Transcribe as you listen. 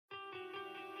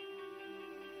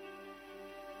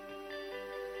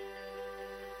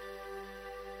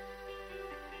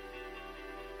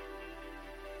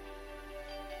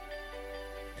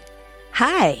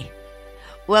Hi,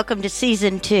 welcome to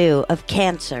Season 2 of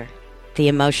Cancer, the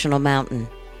Emotional Mountain,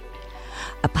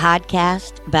 a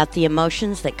podcast about the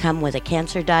emotions that come with a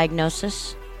cancer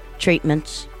diagnosis,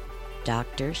 treatments,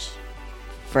 doctors,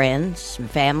 friends, and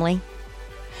family.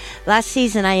 Last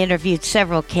season, I interviewed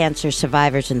several cancer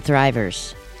survivors and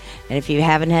thrivers, and if you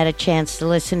haven't had a chance to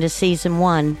listen to Season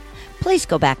 1, please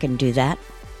go back and do that,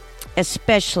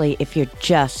 especially if you're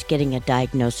just getting a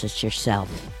diagnosis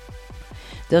yourself.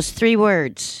 Those 3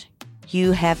 words,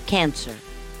 you have cancer,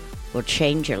 will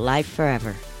change your life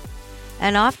forever.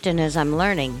 And often, as I'm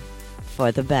learning,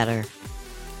 for the better.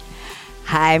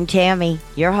 Hi, I'm Tammy,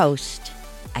 your host,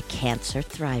 a cancer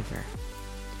thriver.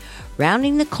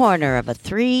 Rounding the corner of a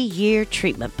 3-year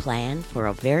treatment plan for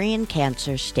ovarian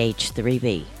cancer stage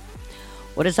 3B.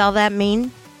 What does all that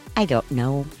mean? I don't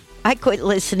know. I quit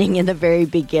listening in the very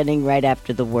beginning right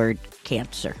after the word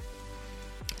cancer.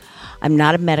 I'm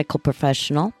not a medical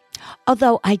professional,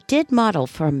 although I did model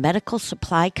for a medical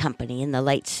supply company in the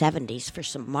late 70s for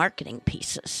some marketing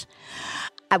pieces.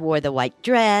 I wore the white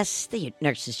dress, the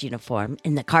nurse's uniform,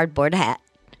 and the cardboard hat.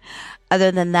 Other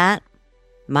than that,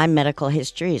 my medical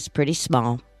history is pretty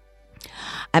small.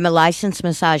 I'm a licensed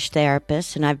massage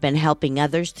therapist, and I've been helping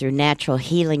others through natural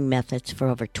healing methods for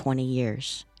over 20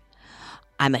 years.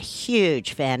 I'm a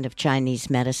huge fan of Chinese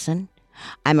medicine.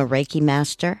 I'm a Reiki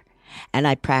master, and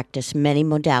I practice many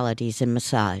modalities in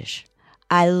massage.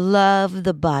 I love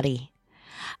the body.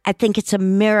 I think it's a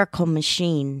miracle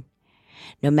machine.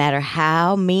 No matter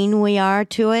how mean we are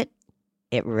to it,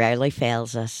 it rarely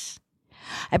fails us.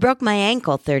 I broke my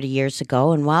ankle 30 years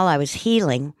ago, and while I was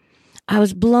healing, I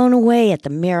was blown away at the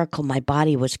miracle my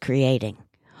body was creating.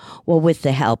 Well, with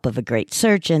the help of a great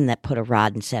surgeon that put a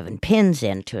rod and 7 pins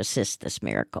in to assist this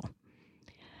miracle.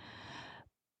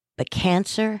 But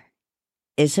cancer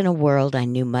isn't a world I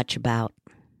knew much about.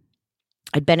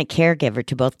 I'd been a caregiver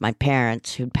to both my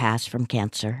parents who'd passed from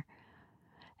cancer,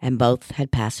 and both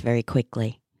had passed very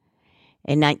quickly.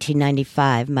 In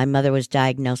 1995, my mother was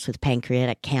diagnosed with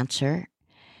pancreatic cancer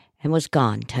and was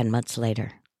gone 10 months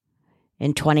later.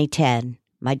 In 2010,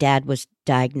 my dad was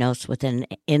diagnosed with an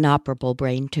inoperable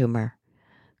brain tumor,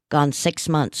 gone 6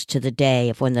 months to the day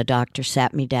of when the doctor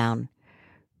sat me down,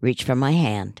 reached for my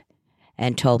hand,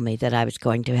 and told me that I was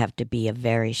going to have to be a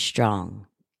very strong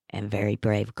and very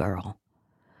brave girl.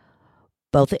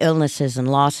 Both illnesses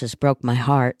and losses broke my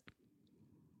heart.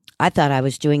 I thought I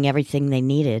was doing everything they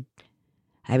needed.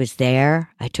 I was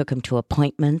there, I took them to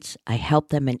appointments, I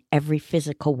helped them in every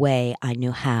physical way I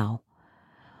knew how.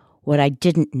 What I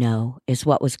didn't know is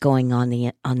what was going on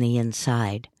the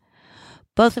inside.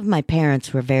 Both of my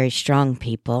parents were very strong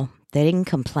people. They didn't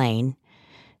complain.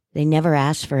 They never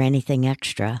asked for anything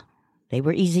extra. They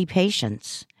were easy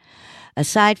patients.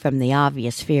 Aside from the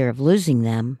obvious fear of losing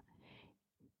them,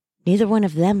 neither one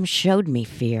of them showed me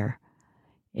fear.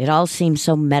 It all seemed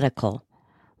so medical.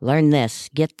 Learn this,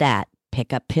 get that,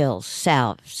 pick up pills,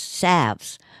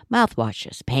 salves,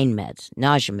 mouthwashes, pain meds,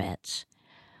 nausea meds.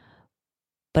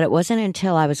 But it wasn't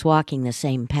until I was walking the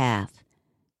same path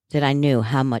that I knew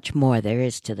how much more there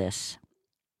is to this.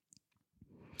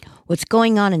 What's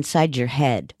going on inside your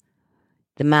head?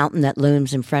 The mountain that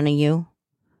looms in front of you?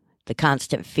 The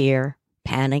constant fear,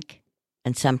 panic,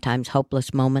 and sometimes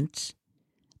hopeless moments?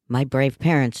 My brave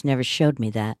parents never showed me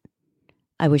that.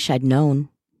 I wish I'd known.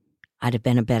 I'd have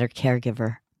been a better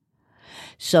caregiver.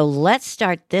 So let's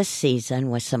start this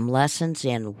season with some lessons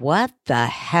in what the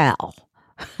hell.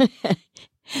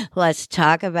 Let's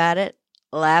talk about it,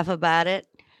 laugh about it,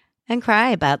 and cry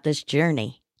about this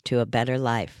journey to a better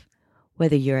life.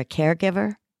 Whether you're a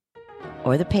caregiver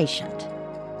or the patient,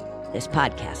 this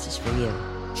podcast is for you.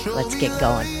 Let's get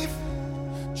going.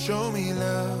 Show me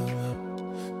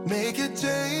love, make a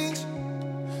change,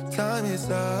 time is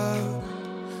up.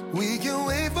 We can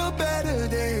wait for better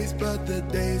days, but the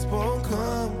days won't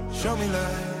come. Show me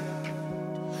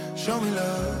love, show me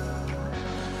love.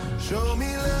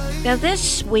 Now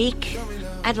this week,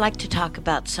 I'd like to talk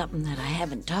about something that I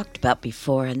haven't talked about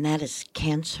before, and that is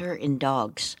cancer in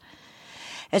dogs.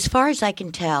 As far as I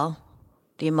can tell,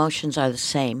 the emotions are the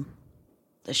same.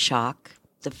 The shock,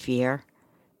 the fear,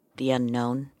 the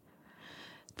unknown.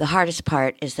 The hardest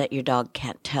part is that your dog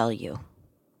can't tell you.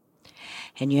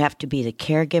 And you have to be the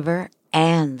caregiver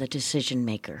and the decision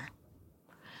maker.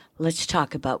 Let's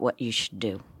talk about what you should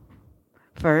do.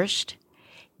 First,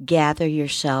 gather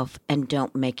yourself and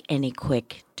don't make any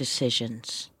quick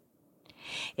decisions.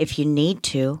 If you need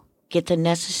to, get the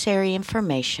necessary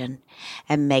information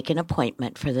and make an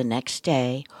appointment for the next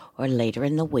day or later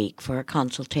in the week for a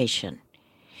consultation.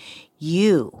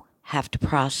 You have to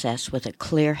process with a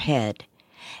clear head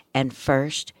and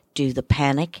first do the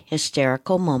panic,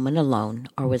 hysterical moment alone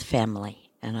or with family.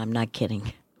 And I'm not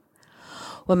kidding.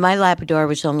 When my Labrador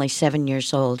was only 7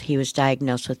 years old, he was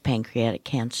diagnosed with pancreatic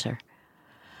cancer.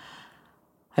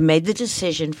 I made the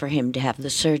decision for him to have the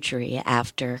surgery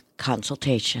after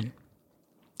consultation.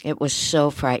 It was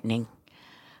so frightening.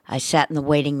 I sat in the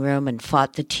waiting room and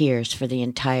fought the tears for the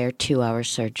entire 2-hour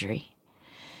surgery.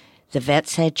 The vet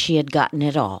said she had gotten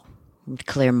it all, with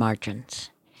clear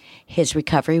margins. His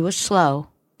recovery was slow,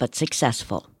 but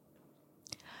successful.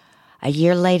 A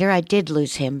year later, I did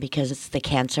lose him because the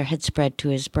cancer had spread to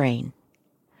his brain.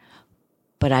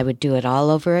 But I would do it all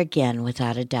over again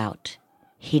without a doubt.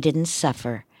 He didn't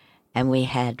suffer, and we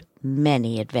had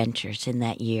many adventures in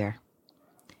that year.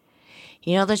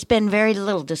 You know, there's been very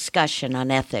little discussion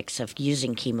on ethics of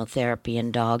using chemotherapy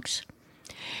in dogs.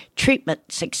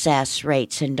 Treatment success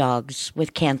rates in dogs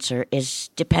with cancer is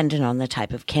dependent on the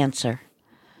type of cancer.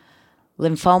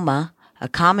 Lymphoma, a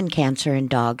common cancer in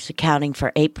dogs accounting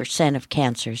for 8% of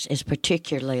cancers, is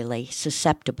particularly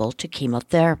susceptible to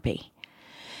chemotherapy.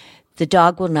 The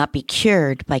dog will not be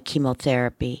cured by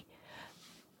chemotherapy,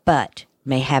 but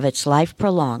may have its life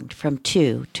prolonged from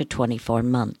 2 to 24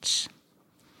 months.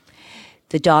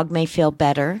 The dog may feel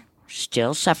better,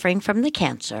 still suffering from the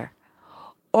cancer,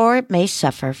 or it may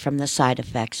suffer from the side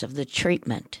effects of the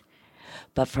treatment.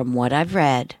 But from what I've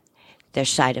read, their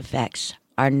side effects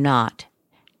are not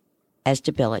as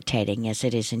debilitating as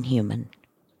it is in human.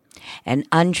 And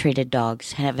untreated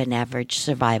dogs have an average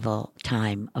survival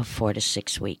time of 4 to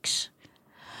 6 weeks.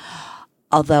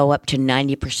 Although up to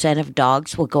 90% of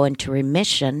dogs will go into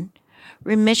remission,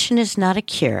 remission is not a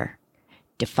cure,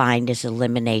 defined as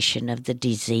elimination of the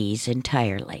disease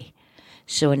entirely.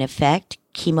 So in effect,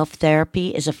 chemotherapy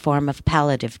is a form of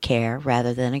palliative care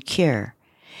rather than a cure.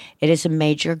 It is a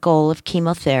major goal of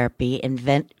chemotherapy in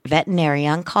veterinary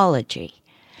oncology.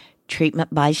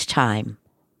 Treatment buys time,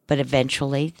 but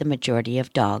eventually the majority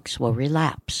of dogs will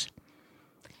relapse.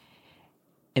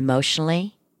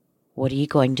 Emotionally, what are you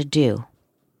going to do?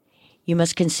 You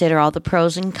must consider all the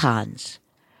pros and cons.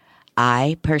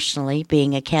 I, personally,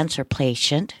 being a cancer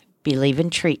patient, believe in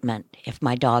treatment if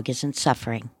my dog isn't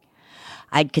suffering.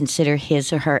 I'd consider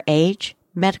his or her age,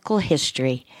 medical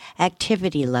history,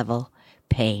 activity level,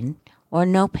 pain, or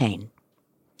no pain.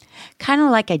 Kind of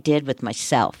like I did with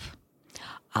myself.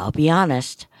 I'll be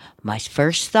honest, my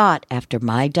first thought after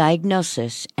my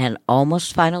diagnosis and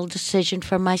almost final decision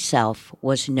for myself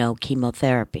was no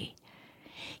chemotherapy.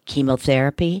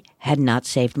 Chemotherapy had not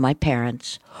saved my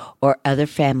parents or other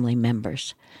family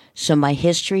members, so my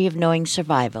history of knowing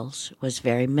survivals was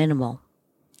very minimal.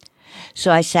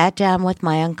 So I sat down with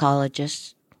my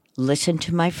oncologist, listened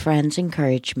to my friends'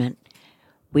 encouragement.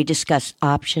 We discussed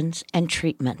options and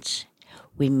treatments.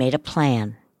 We made a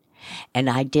plan, and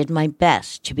I did my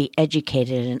best to be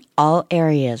educated in all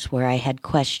areas where I had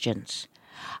questions.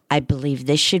 I believe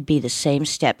this should be the same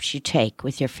steps you take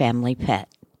with your family pet.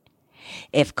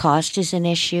 If cost is an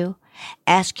issue,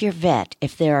 ask your vet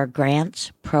if there are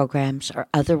grants, programs, or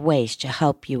other ways to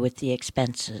help you with the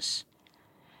expenses.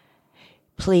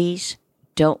 Please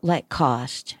don't let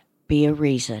cost be a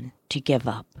reason to give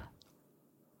up.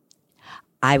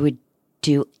 I would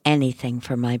do anything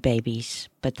for my babies,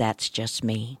 but that's just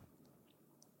me.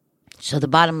 So the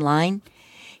bottom line,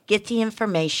 get the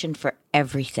information for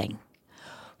everything.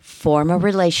 Form a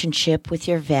relationship with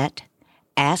your vet.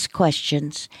 Ask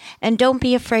questions, and don't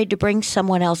be afraid to bring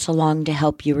someone else along to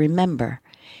help you remember.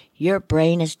 Your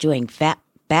brain is doing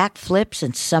backflips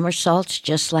and somersaults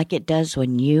just like it does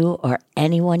when you or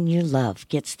anyone you love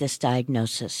gets this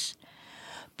diagnosis.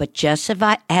 But just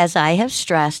as I have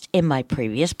stressed in my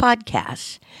previous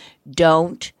podcasts,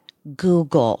 don't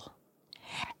Google.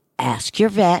 Ask your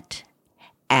vet.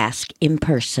 Ask in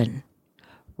person.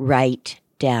 Write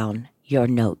down your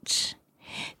notes.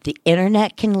 The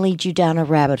internet can lead you down a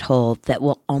rabbit hole that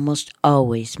will almost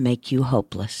always make you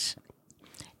hopeless.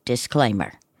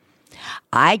 Disclaimer.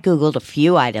 I Googled a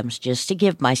few items just to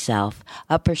give myself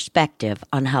a perspective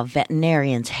on how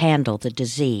veterinarians handle the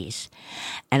disease,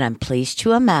 and I'm pleased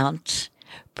to announce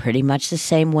pretty much the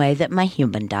same way that my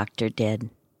human doctor did.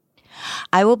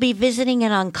 I will be visiting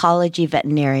an oncology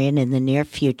veterinarian in the near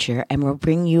future and will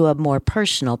bring you a more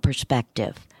personal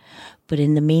perspective. But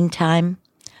in the meantime,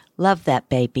 love that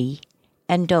baby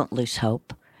and don't lose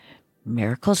hope.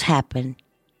 Miracles happen,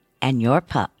 and your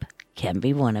pup can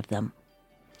be one of them.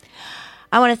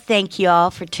 I want to thank you all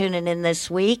for tuning in this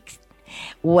week.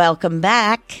 Welcome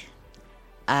back.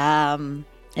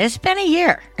 It's been a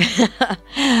year,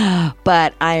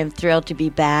 but I am thrilled to be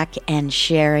back and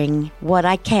sharing what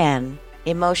I can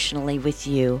emotionally with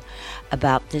you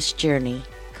about this journey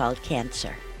called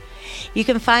cancer. You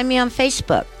can find me on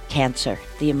Facebook, Cancer,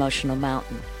 the Emotional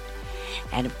Mountain.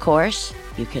 And of course,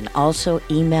 you can also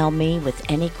email me with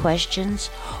any questions,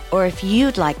 or if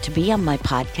you'd like to be on my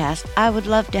podcast, I would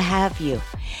love to have you.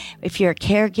 If you're a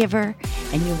caregiver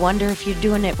and you wonder if you're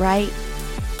doing it right,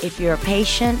 if you're a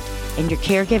patient and your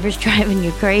caregiver's driving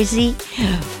you crazy,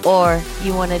 or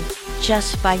you want to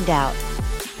just find out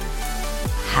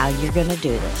how you're going to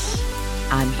do this,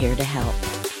 I'm here to help.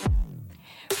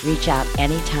 Reach out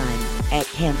anytime at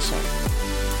Cancer.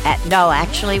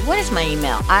 What is my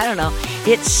email? I don't know.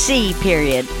 It's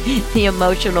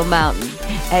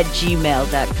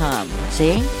theemotionalmountain@gmail.com.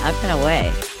 See? I've been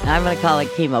away. I'm going to call it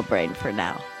Chemo Brain for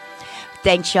now.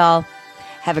 Thanks, y'all.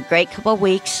 Have a great couple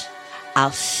weeks.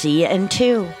 I'll see you in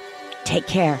 2. Take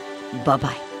care.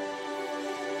 Bye-bye.